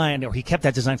that design, or he kept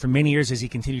that design for many years as he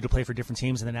continued to play for different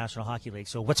teams in the National Hockey League.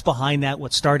 So what's behind that?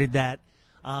 What started that?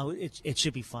 It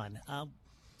should be fun.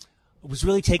 It was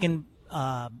really taken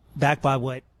back by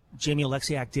what Jamie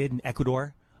Oleksiak did in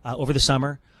Ecuador over the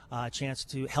summer. A chance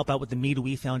to help out with the Me to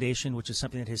We Foundation, which is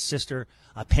something that his sister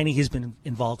Penny has been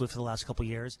involved with for the last couple of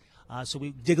years. So we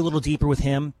dig a little deeper with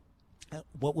him,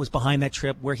 what was behind that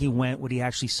trip, where he went, what he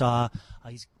actually saw.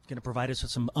 He's going to provide us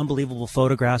with some unbelievable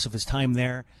photographs of his time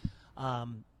there. I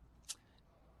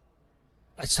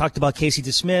talked about Casey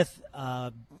DeSmith.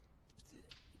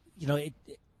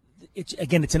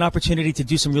 It's an opportunity to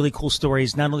do some really cool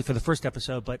stories, not only for the first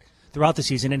episode, but throughout the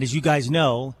season. And as you guys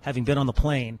know, having been on the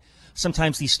plane,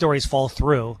 sometimes these stories fall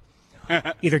through,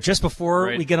 either just before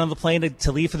we get on the plane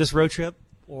to leave for this road trip,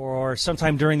 or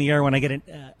sometime during the air when I get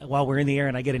while we're in the air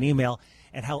and I get an email,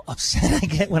 and how upset I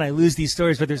get when I lose these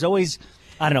stories. But there's always,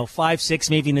 5, 6,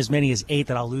 maybe as many as 8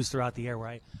 that I'll lose throughout the air,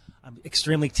 where I'm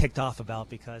extremely ticked off about,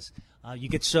 because you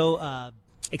get so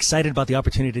excited about the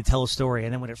opportunity to tell a story,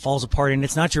 and then when it falls apart and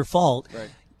it's not your fault,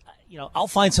 I'll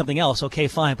find something else. Okay,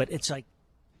 fine, but it's like,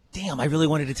 damn, I really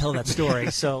wanted to tell that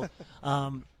story. So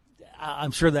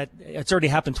I'm sure that it's already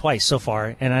happened twice so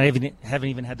far, and I haven't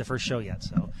even had the first show yet.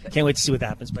 So can't wait to see what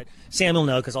happens. But Sam will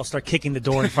know, because I'll start kicking the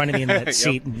door in front of me in that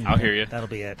seat. And I'll hear you. That'll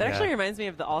be it. That actually reminds me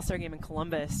of the All-Star game in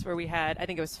Columbus, where we had, I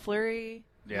think it was Fleury,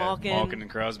 Malkin, and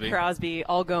Crosby. Crosby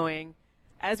all going.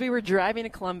 As we were driving to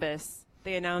Columbus,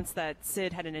 they announced that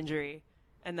Sid had an injury,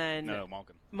 and then No,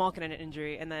 Malkin. Malkin had an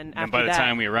injury, and then And after by the that,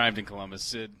 time we arrived in Columbus,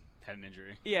 Sid had an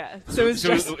injury. Yeah. So, as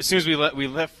soon as we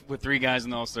left with 3 guys in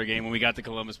the All-Star game, when we got to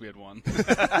Columbus, we had 1.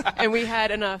 And we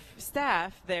had enough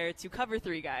staff there to cover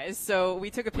 3 guys. So we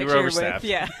took a picture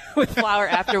with Flower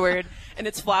afterward, and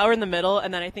it's Flower in the middle,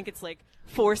 and then I think it's like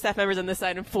 4 staff members on this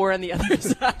side and 4 on the other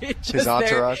side. His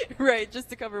entourage. Right, just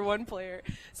to cover 1 player.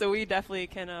 So we definitely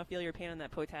can feel your pain on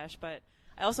that, Potash. But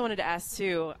I also wanted to ask,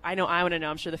 too, I want to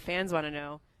know, I'm sure the fans want to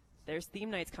know, there's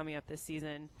theme nights coming up this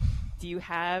season. Do you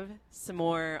have some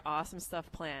more awesome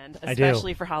stuff planned,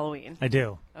 especially for Halloween? I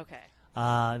do. Okay.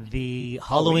 The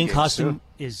Halloween costume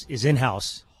is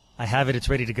in-house. I have it. It's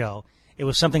ready to go. It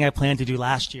was something I planned to do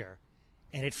last year,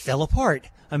 and it fell apart.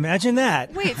 Imagine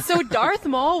that. Wait, so Darth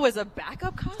Maul was a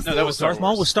backup costume? No, that was Darth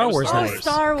Maul was Star Wars night. Oh,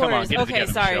 Star Wars. Come on, get it okay,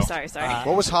 together, sorry.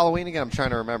 What was Halloween again? I'm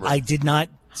trying to remember. I did not.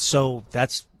 So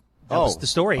that was the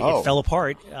story. It fell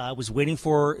apart. I was waiting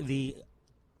for the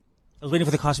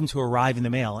costume to arrive in the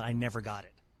mail, and I never got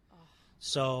it.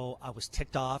 So I was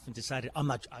ticked off and decided I'm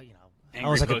not. I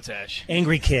was like Potash. an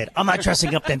angry kid. I'm not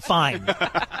dressing up. Then fine.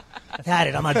 I've had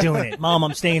it. I'm not doing it. Mom,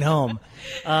 I'm staying home.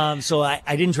 So I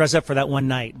didn't dress up for that one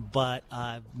night, but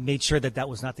made sure that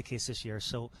was not the case this year.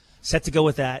 So set to go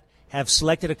with that. Have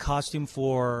selected a costume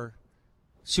for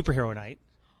superhero night.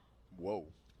 Whoa.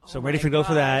 So ready to go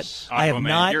for that. Aquaman. I have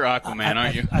not. You're Aquaman,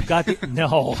 aren't you? I've got the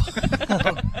no.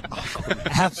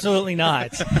 Absolutely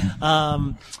not.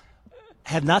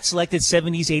 Have not selected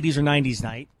 70s, 80s, or 90s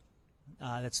night.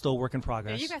 That's still a work in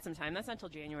progress. Yeah, you got some time. That's not until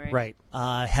January. Right.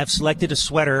 Have selected 2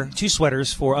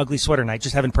 sweaters for Ugly Sweater Night.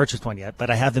 Just haven't purchased one yet,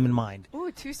 but I have them in mind.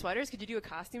 Ooh, 2 sweaters? Could you do a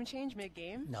costume change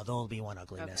mid-game? No, there'll be one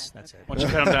ugliness. Okay, That's it. Why don't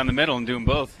you cut them down the middle and do them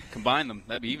both? Combine them.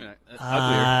 That'd be even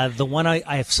uglier. The one I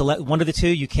have selected, one of the 2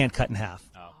 you can't cut in half.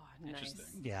 Oh, nice. interesting.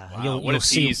 Yeah. Wow, what a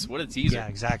tease. What a teaser. Yeah,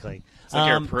 exactly. It's like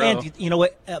you're a pro. And you know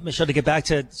what, Michelle, to get back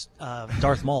to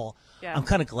Darth Maul, Yeah. I'm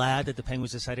kind of glad that the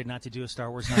Penguins decided not to do a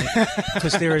Star Wars night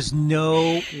because there is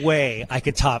no way I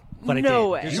could top what I did. No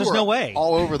way. There's You just were no way.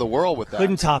 all over the world with that.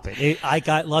 Couldn't top it. I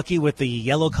got lucky with the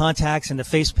yellow contacts and the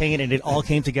face paint, and it all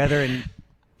came together. And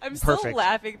I'm still perfect.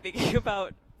 laughing thinking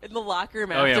about in the locker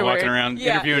room Oh, yeah, afterward. walking around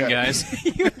interviewing guys.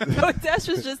 Potash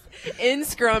was just in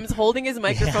scrums, holding his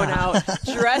microphone out,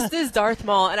 dressed as Darth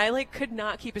Maul, and I could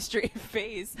not keep a straight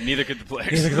face. Neither could the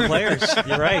players. Neither could the players.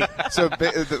 You're right. So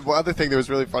the other thing that was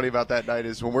really funny about that night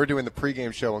is when we're doing the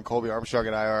pregame show and Colby Armstrong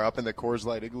and I are up in the Coors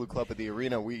Light Igloo Club at the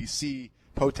arena, we see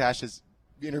Potash's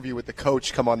interview with the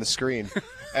coach come on the screen.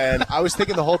 And I was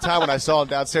thinking the whole time when I saw him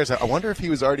downstairs, I wonder if he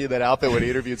was already in that outfit when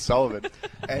he interviewed Sullivan.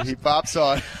 And he pops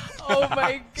on. Oh,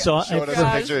 my God. So Showing us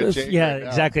a picture of Jake yeah, right now.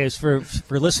 exactly. As for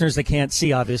listeners that can't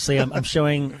see, obviously, I'm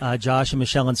showing Josh and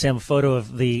Michelle and Sam a photo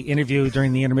of the interview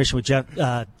during the intermission with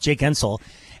Jake Ensel.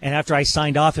 And after I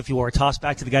signed off, if you were, tossed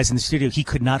back to the guys in the studio, he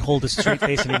could not hold a straight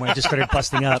face anymore. He just started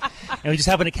busting up. And we just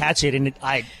happened to catch it. And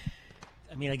I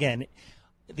mean, again,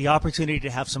 the opportunity to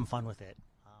have some fun with it.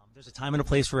 There's a time and a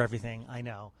place for everything, I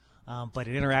know. But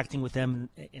interacting with them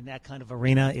in that kind of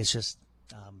arena is just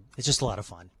it's just a lot of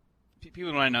fun.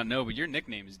 People might not know, but your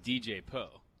nickname is DJ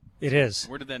Poe. It is.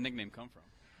 Where did that nickname come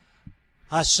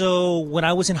from? So when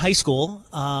I was in high school,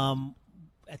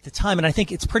 at the time, and I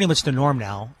think it's pretty much the norm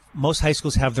now, most high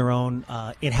schools have their own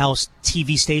in-house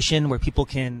TV station where people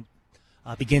can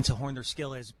begin to hone their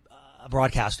skill as a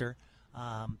broadcaster.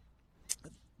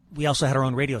 We also had our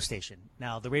own radio station.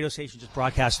 Now, the radio station just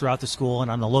broadcasts throughout the school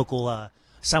and on the local,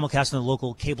 simulcast on the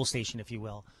local cable station, if you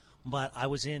will. But I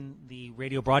was in the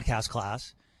radio broadcast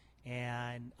class,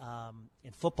 and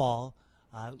in football,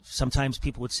 sometimes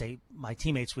people would say, my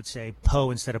teammates would say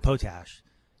Poe instead of Potash.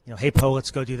 You know, hey, Poe,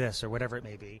 let's go do this, or whatever it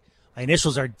may be. My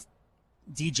initials are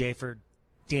DJ for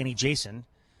Danny Jason,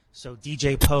 so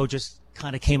DJ Poe just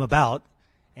kind of came about.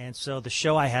 And so the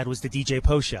show I had was the DJ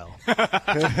Poe Show.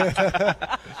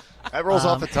 That rolls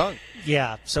off the tongue.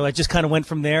 Yeah, so it just kind of went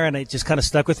from there, and it just kind of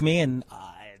stuck with me. And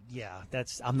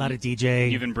I'm not a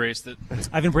DJ. You've embraced it.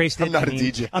 I've embraced it. I'm not a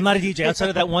DJ. I'm not a DJ. Outside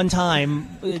of that one time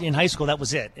in high school, that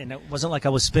was it. And it wasn't like I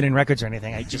was spinning records or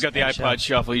anything. I just You've got the iPod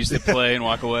shuffle. You used to play and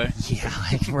walk away. Yeah,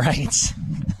 right.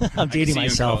 I'm dating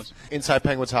myself. Inside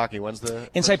Penguins Hockey, when's the...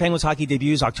 Inside Penguins Hockey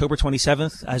debuts October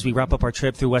 27th as we wrap up our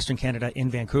trip through Western Canada in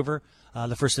Vancouver.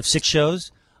 The first of 6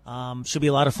 shows. Should be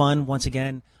a lot of fun, once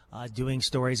again, doing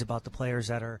stories about the players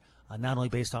that are not only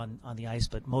based on the ice,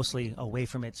 but mostly away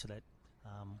from it so that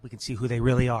we can see who they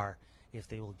really are if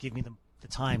they will give me the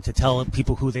time to tell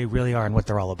people who they really are and what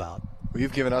they're all about. Well,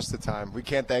 you've given us the time. We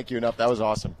can't thank you enough. That was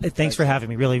awesome. Thanks for having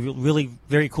me. Really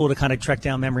very cool to kind of trek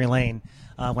down memory lane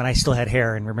when I still had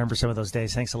hair and remember some of those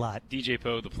days. Thanks a lot. DJ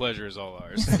Poe, the pleasure is all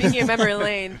ours. Speaking of memory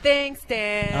lane, thanks,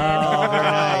 Dan. Oh, very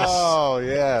nice. Oh,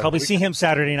 yeah. Probably see him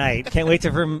Saturday night. Can't wait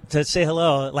for him to say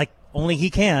hello like only he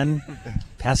can.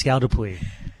 Pascal Dupuis.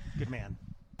 Good man.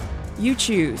 You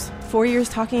choose 4 years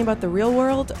talking about the real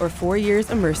world or 4 years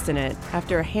immersed in it.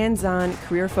 After a hands-on,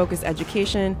 career-focused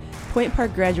education, Point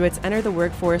Park graduates enter the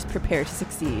workforce prepared to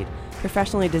succeed.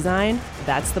 Professionally designed,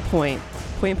 that's the point.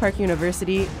 Point Park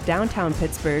University, downtown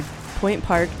Pittsburgh,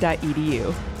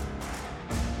 pointpark.edu.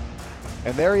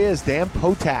 And there he is, Dan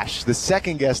Potash, the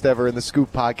second guest ever in the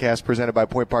Scoop podcast presented by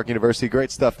Point Park University. Great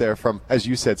stuff there from, as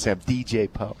you said, Sam,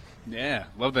 DJ Poe. Yeah,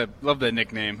 love that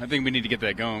nickname. I think we need to get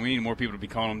that going. We need more people to be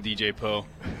calling him DJ Poe.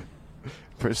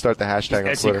 Start the hashtag on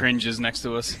Essie Twitter. cringes next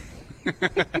to us.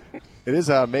 It is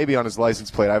maybe on his license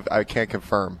plate. I can't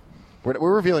confirm.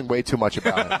 We're revealing way too much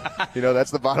about it. That's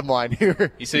the bottom line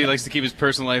here. He said he likes to keep his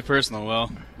personal life personal.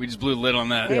 Well, we just blew the lid on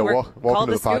that. Hey, Yeah, we're welcome called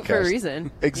to the the Scoop for a podcast.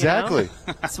 reason. Exactly.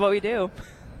 That's what we do.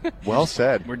 Well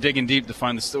said. We're digging deep to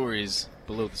find the stories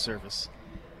below the surface.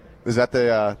 Is that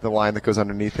the line that goes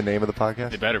underneath the name of the podcast?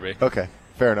 They better be. Okay,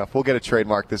 fair enough. We'll get a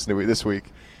trademark this week.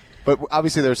 But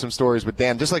obviously there's some stories with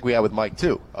Dan, just like we had with Mike,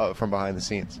 too, from behind the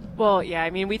scenes. Well, yeah, I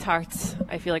mean, we talked,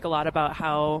 I feel like, a lot about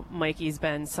how Mikey's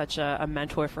been such a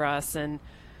mentor for us and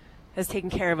has taken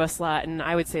care of us a lot, and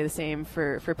I would say the same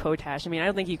for Potash. I mean, I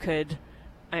don't think you could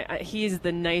he's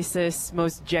the nicest,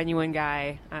 most genuine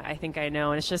guy I think I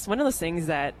know, and it's just one of those things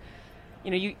that,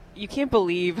 you can't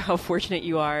believe how fortunate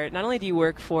you are. Not only do you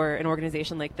work for an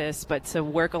organization like this, but to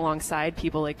work alongside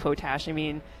people like Potash. I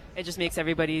mean, it just makes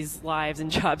everybody's lives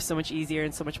and jobs so much easier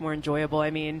and so much more enjoyable.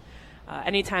 I mean,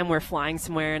 anytime we're flying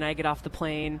somewhere and I get off the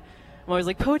plane, I'm always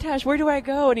like, Potash, where do I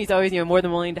go? And he's always, more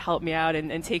than willing to help me out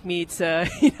and take me to,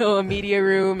 a media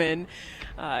room and,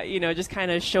 just kind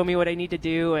of show me what I need to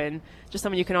do. And just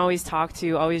someone you can always talk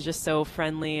to, always just so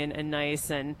friendly and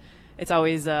nice. And it's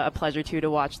always a pleasure, too, to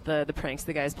watch the pranks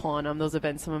the guys pull on them. Those have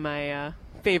been some of my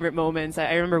favorite moments.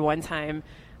 I remember one time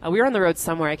we were on the road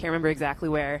somewhere. I can't remember exactly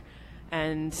where.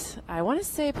 And I want to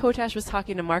say Potash was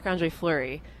talking to Marc-Andre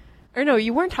Fleury. Or no,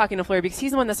 you weren't talking to Fleury because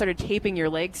he's the one that started taping your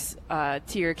legs to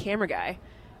your camera guy.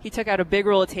 He took out a big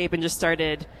roll of tape and just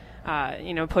started,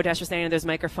 Potash was standing there, there's a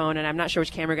microphone, and I'm not sure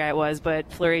which camera guy it was, but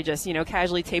Fleury just,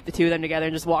 casually taped the two of them together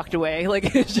and just walked away.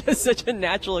 Like, it's just such a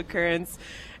natural occurrence.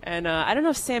 And I don't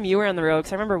know if, Sam, you were on the road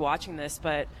because I remember watching this,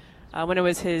 but when it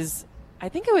was his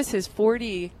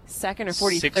 42nd or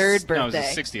 43rd birthday. No, it was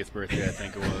his 60th birthday, I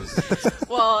think it was.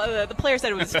 Well, the player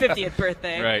said it was his 50th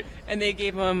birthday. Right. And they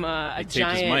gave him a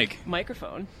giant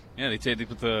microphone. Yeah, they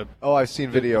put the I've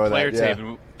seen video of player that. tape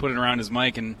and put it around his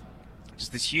mic, and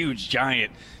just this huge,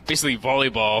 giant, basically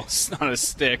volleyball on a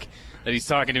stick that he's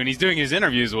talking to and he's doing his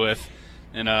interviews with.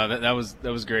 And that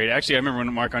was great. Actually, I remember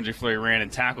when Marc-Andre Fleury ran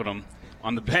and tackled him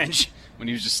on the bench when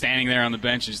he was just standing there on the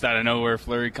bench, and just out of nowhere,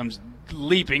 Fleury comes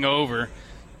leaping over.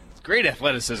 It's great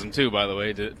athleticism too, by the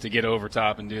way, to get over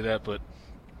top and do that. But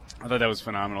I thought that was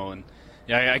phenomenal. And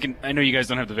yeah, I know you guys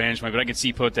don't have the vantage point, but I can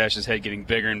see Potash's head getting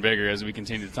bigger and bigger as we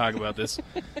continue to talk about this.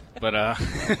 But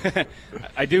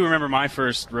I do remember my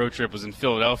first road trip was in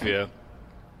Philadelphia,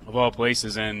 of all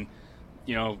places, and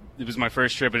it was my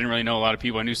first trip. I didn't really know a lot of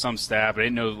people. I knew some staff, but I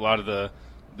didn't know a lot of the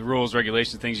rules,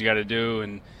 regulations, things you got to do.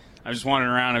 And I was just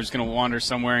wandering around. I was going to wander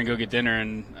somewhere and go get dinner,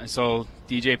 and I saw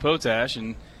DJ Potash,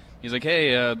 and he's like,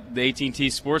 "Hey, the AT&T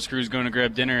sports crew is going to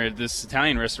grab dinner at this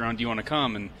Italian restaurant. Do you want to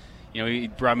come?" And he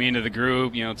brought me into the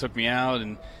group. Took me out,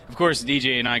 and of course,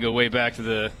 DJ and I go way back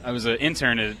to I was an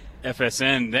intern at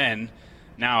FSN then.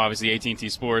 Now, obviously, AT&T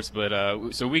Sports,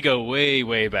 but so we go way,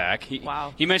 way back.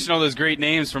 Wow. He mentioned all those great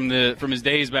names from his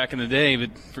days back in the day,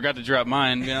 but forgot to drop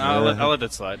mine. I'll let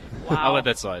that slide. Wow. I'll let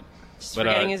that slide. Just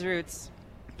forgetting his roots.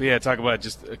 But yeah, talk about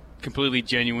just a completely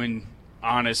genuine,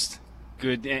 honest,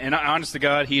 good, and honest to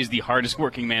God, he is the hardest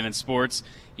working man in sports.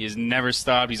 He has never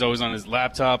stopped. He's always on his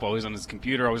laptop, always on his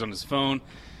computer, always on his phone.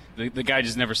 The guy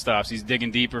just never stops. He's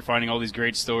digging deeper, finding all these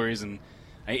great stories, and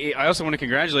I also want to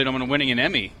congratulate him on winning an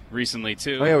Emmy recently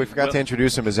too. Oh yeah, we forgot to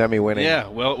introduce him as Emmy winning. Yeah,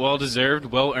 well deserved,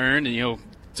 well earned, and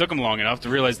took him long enough to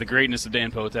realize the greatness of Dan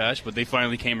Potash, but they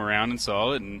finally came around and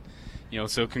saw it, and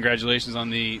so congratulations on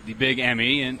the big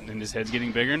Emmy, and his head's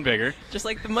getting bigger and bigger. Just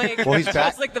like the mic. Well, he's back.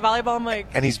 Just like the volleyball mic.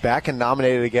 And he's back and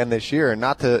nominated again this year. And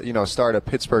not to, start a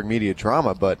Pittsburgh media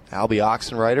drama, but Albie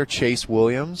Oxenreiter, Chase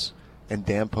Williams, and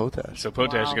Dan Potash. So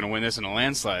Potash is going to win this in a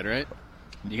landslide, right?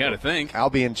 You got to think.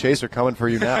 Albie and Chase are coming for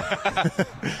you now.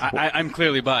 I'm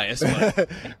clearly biased. But.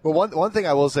 Well, one thing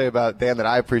I will say about Dan that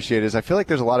I appreciate is I feel like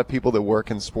there's a lot of people that work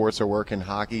in sports or work in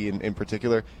hockey in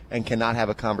particular and cannot have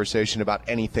a conversation about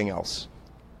anything else.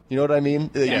 You know what I mean?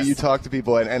 Yes. You talk to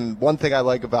people, and one thing I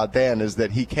like about Dan is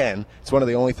that he can. It's one of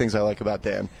the only things I like about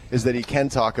Dan is that he can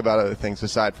talk about other things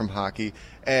aside from hockey.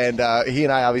 And he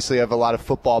and I obviously have a lot of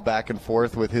football back and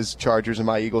forth with his Chargers and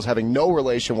my Eagles, having no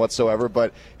relation whatsoever,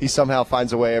 but he somehow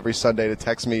finds a way every Sunday to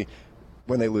text me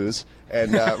when they lose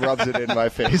and rubs it in my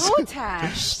face.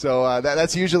 Potash. So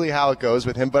that's usually how it goes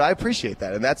with him, but I appreciate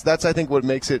that. And that's I think, what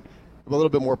makes it a little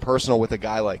bit more personal with a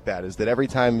guy like that is that every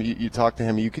time you talk to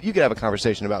him, you could have a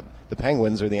conversation about the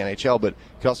Penguins or the NHL, but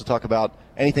you could also talk about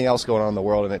anything else going on in the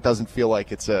world, and it doesn't feel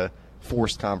like it's a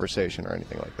forced conversation or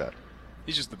anything like that.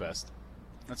 He's just the best.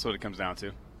 That's what it comes down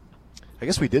to. I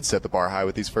guess we did set the bar high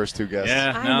with these first two guests.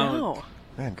 Yeah, I no. know.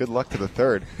 Man, good luck to the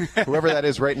third. Whoever that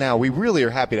is right now, we really are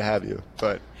happy to have you.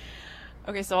 But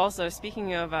Okay, so also,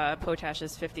 speaking of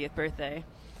Potash's 50th birthday.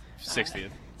 60th.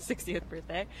 60th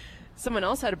birthday. Someone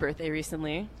else had a birthday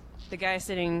recently. The guy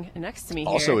sitting next to me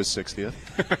also here. his 60th.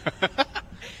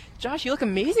 Josh, you look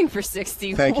amazing for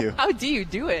 60. Thank you. How do you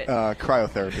do it?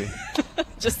 Cryotherapy.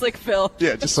 Just like Phil.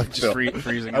 Yeah, just like Phil.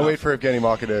 Freezing I off. wait for Evgeny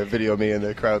Malkin to video me in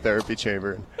the cryotherapy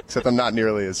chamber, except I'm not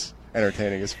nearly as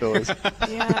entertaining as Phil is.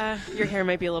 Yeah, your hair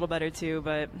might be a little better too,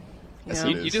 but Yes,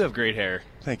 know. it is. You do have great hair.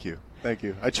 Thank you.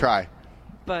 I try.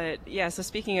 But yeah, so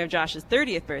speaking of Josh's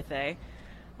 30th birthday,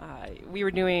 I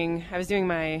was doing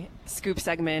my scoop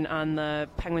segment on the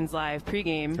Penguins Live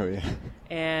pregame. Oh, yeah.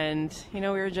 And, we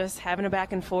were just having a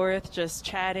back and forth, just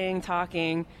chatting,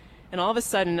 talking. And all of a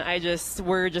sudden,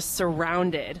 we're just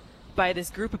surrounded by this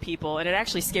group of people. And it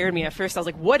actually scared me at first. I was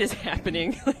like, what is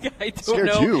happening? I don't Scared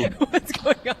know you? what's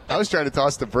going on. I was trying to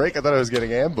toss the break. I thought I was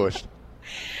getting ambushed.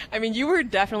 I mean, you were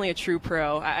definitely a true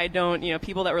pro. I don't,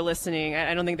 people that were listening,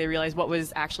 I don't think they realized what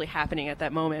was actually happening at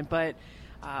that moment. But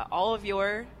all of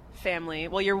your family,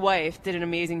 well, your wife did an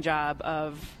amazing job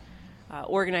of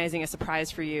organizing a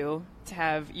surprise for you to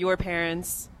have your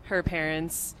parents, her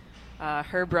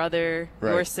brother,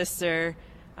 Right. your sister,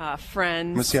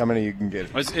 friends. Let's see how many you can get.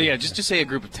 Yeah, just say a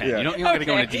group of 10. Yeah. You don't got to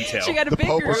go into detail. She got a The big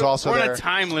Pope group. was also We're on there. a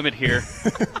time limit here.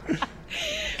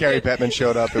 Gary Bettman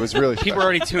showed up. It was really People are special.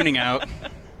 already tuning out.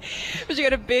 But you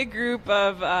got a big group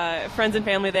of friends and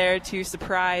family there to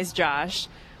surprise Josh,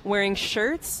 wearing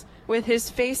shirts with his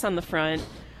face on the front,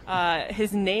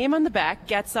 his name on the back,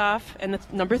 Getzoff, and the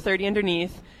number 30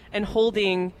 underneath, and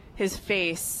holding his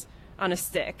face on a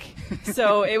stick.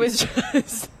 So it was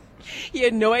just, he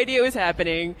had no idea what was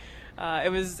happening.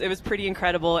 It was pretty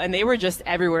incredible, and they were just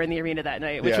everywhere in the arena that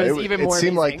night, which was even more It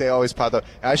seemed amazing. like they always popped up.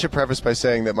 I should preface by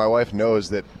saying that my wife knows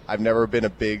that I've never been a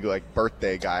big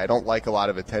birthday guy. I don't like a lot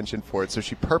of attention for it, so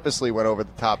she purposely went over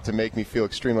the top to make me feel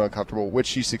extremely uncomfortable, which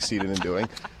she succeeded in doing,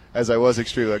 as I was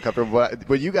extremely uncomfortable. But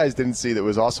what you guys didn't see that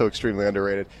was also extremely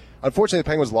underrated. Unfortunately, the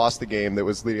Penguins lost the game that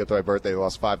was leading up to my birthday. They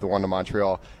lost 5-1 to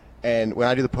Montreal. And when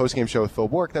I do the post-game show with Phil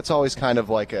Bourque, that's always kind of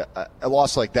like a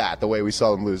loss like that. The way we saw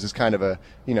them lose is kind of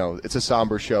it's a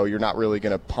somber show. You're not really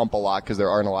going to pump a lot because there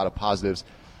aren't a lot of positives.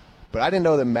 But I didn't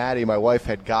know that Maddie, my wife,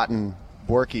 had gotten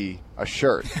Bourque a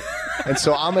shirt. And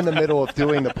so I'm in the middle of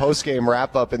doing the post-game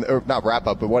wrap-up, or not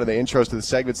wrap-up, but one of the intros to the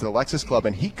segments of the Lexus Club,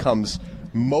 and he comes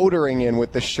motoring in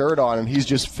with the shirt on, and he's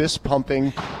just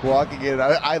fist-pumping, walking in.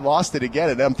 I lost it again,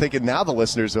 and I'm thinking now the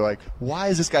listeners are like, why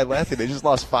is this guy laughing? They just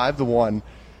lost 5-1.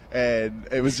 And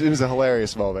it was a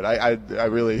hilarious moment. I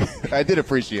really I did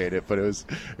appreciate it, but it was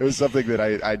something that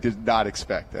I did not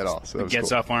expect at all. So it was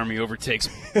Getzoff Army overtakes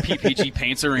PPG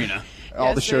Paints Arena.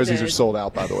 All the Yes, they jerseys are did. sold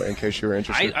out, by the way, in case you were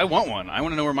interested. I want one. I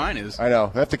want to know where mine is. I know.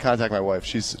 I have to contact my wife.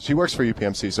 She works for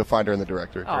UPMC, so find her in the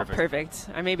directory. Oh, perfect.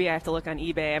 Maybe I have to look on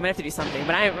eBay. I might have to do something.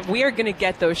 But we are going to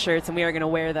get those shirts, and we are going to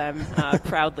wear them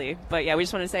proudly. But, yeah, we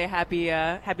just want to say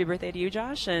happy birthday to you,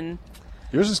 Josh. And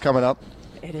Yours is coming up.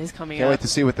 it is coming Can't up. wait to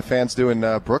see what the fans do in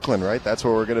Brooklyn, right? That's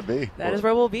where we're going to be. That is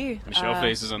where we'll be. Michelle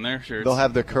faces on their shirts. They'll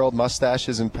have the curled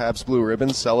mustaches and Pabst Blue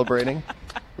ribbons celebrating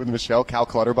with Michelle. Cal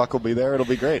Clutterbuck will be there. It'll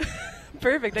be great.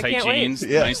 Perfect. I tight can't jeans,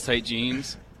 Yeah. nice tight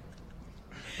jeans.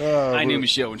 I knew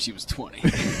Michelle when she was 20.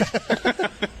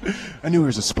 I knew her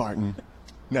as a Spartan.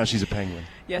 Now she's a Penguin. wait.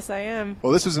 Yes, I am.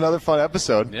 Well, this was another fun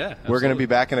episode. Yeah, We're going to absolutely. be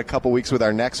back in a couple weeks with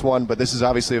our next one, but this is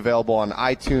obviously available on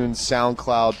iTunes,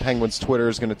 SoundCloud, Penguins Twitter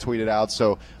is going to tweet it out.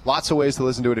 So lots of ways to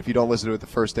listen to it. If you don't listen to it the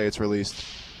first day it's released,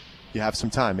 you have some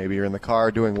time. Maybe you're in the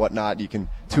car doing whatnot. You can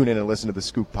tune in and listen to the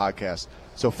Scoop podcast.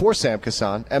 So for Sam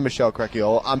Kasan and Michelle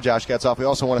Crechiolo, I'm Josh Getzoff. We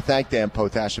also want to thank Dan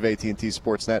Potash of AT&T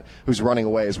Sportsnet, who's running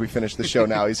away as we finish the show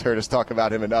now. He's heard us talk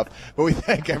about him enough. But we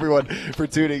thank everyone for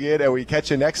tuning in, and we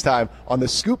catch you next time on the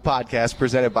Scoop podcast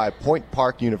presented by Point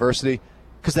Park University,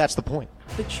 because that's the point.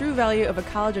 The true value of a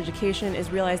college education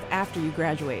is realized after you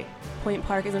graduate. Point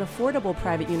Park is an affordable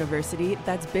private university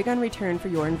that's big on return for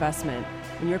your investment.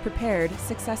 When you're prepared,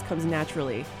 success comes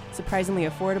naturally. Surprisingly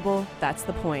affordable, that's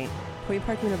the point. Point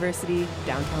Park University,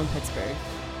 downtown Pittsburgh.